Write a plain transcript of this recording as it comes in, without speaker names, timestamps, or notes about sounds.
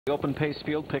The open pace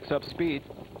field picks up speed.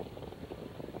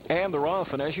 And they're off,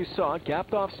 and as you saw,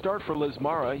 gapped off start for Liz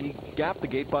Mara. He gapped the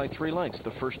gate by 3 lengths.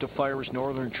 The first to fire is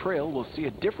Northern Trail. We'll see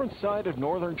a different side of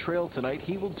Northern Trail tonight.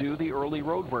 He will do the early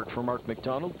road work for Mark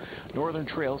McDonald. Northern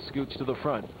Trail scoots to the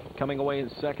front. Coming away in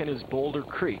second is Boulder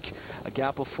Creek. A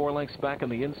gap of 4 lengths back on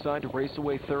the inside to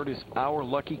Raceway. Third is Our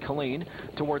Lucky Colleen.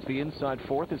 Towards the inside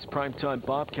fourth is Primetime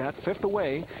Bobcat. Fifth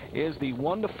away is the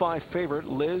 1-5 favorite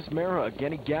Liz Mara.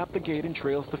 Again, he gapped the gate and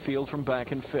trails the field from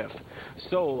back in fifth.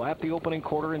 So at the opening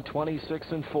quarter in 26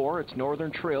 and 4, it's Northern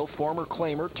Trail, former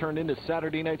claimer, turned into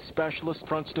Saturday night specialist,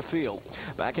 fronts to field.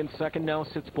 Back in second now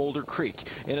sits Boulder Creek.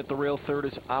 In at the rail third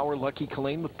is Our Lucky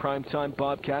Colleen with Primetime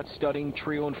Bobcat studying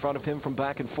trio in front of him from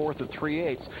back and forth at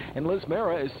 3/8. And Liz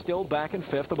Mara is still back in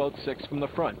fifth, about 6 from the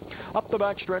front. Up the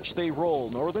backstretch they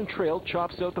roll. Northern Trail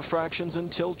chops out the fractions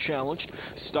until challenged.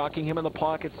 Stalking him in the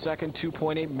pocket second,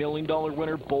 $2.8 million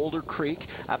winner Boulder Creek.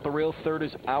 At the rail third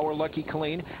is Our Lucky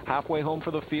Colleen. Halfway home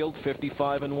for the field,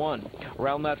 55 and 1.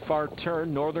 Around that far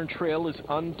turn, Northern Trail is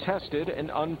untested and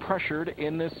unpressured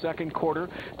in this second quarter.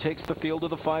 Takes the field to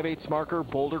the 5/8 marker.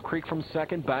 Boulder Creek from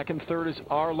second. Back in third is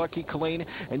Our Lucky Colleen,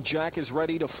 and Jack is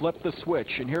ready to flip the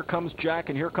switch. And here comes Jack,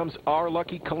 and here comes Our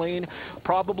Lucky Colleen.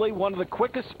 Probably one of the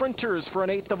quickest sprinters for an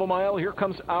 1/8 of a mile. Here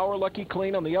comes Our Lucky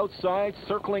Colleen on the outside,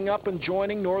 circling up and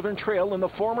joining Northern Trail, and the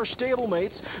former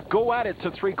stablemates go at it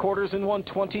to 3/4 in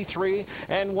 1:23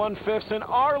 and 1/5. And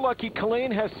Our Lucky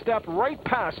Colleen has stepped right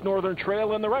past Northern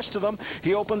Trail and the rest of them.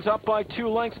 He opens up by 2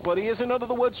 lengths, but he isn't out of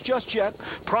the woods just yet.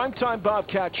 Primetime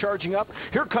Bobcat charging up.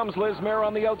 Here comes Liz Mara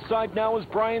on the outside now as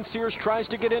Brian Sears tries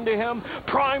to get into him.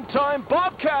 Primetime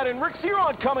Bobcat and Rick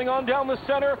Zeron coming on down the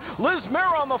center. Liz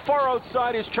Mara on the far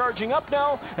outside is charging up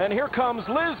now, and here comes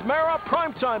Liz Mara.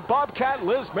 Primetime Bobcat.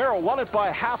 Liz Mara won it by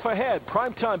half a head.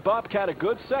 Primetime Bobcat a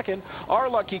good second. Our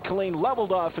Lucky Colleen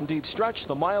leveled off in deep stretch.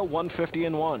 The mile 1:50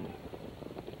 and 1.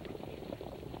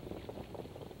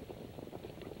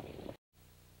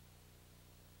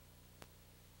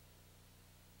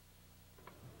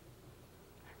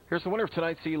 Here's the winner of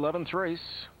tonight's 11th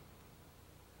race.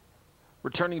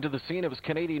 Returning to the scene of his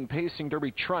Canadian Pacing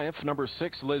Derby triumph, number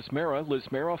 6, Liz Mara.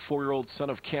 Liz Mara, 4-year-old son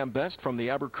of Cam Best from the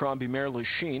Abercrombie mare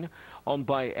Lachine, owned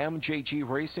by MJG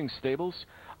Racing Stables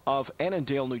of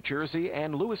Annandale, New Jersey,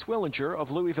 and Louis Willinger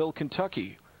of Louisville,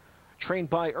 Kentucky.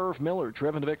 Trained by Irv Miller,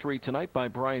 driven to victory tonight by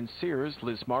Brian Sears.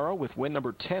 Liz Mara, with win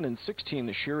number 10 and 16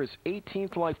 this year, his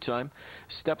 18th lifetime,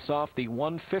 steps off the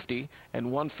 150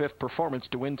 and 1/5 performance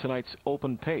to win tonight's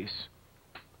open pace.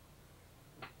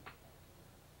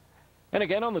 And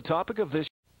again, on the topic of this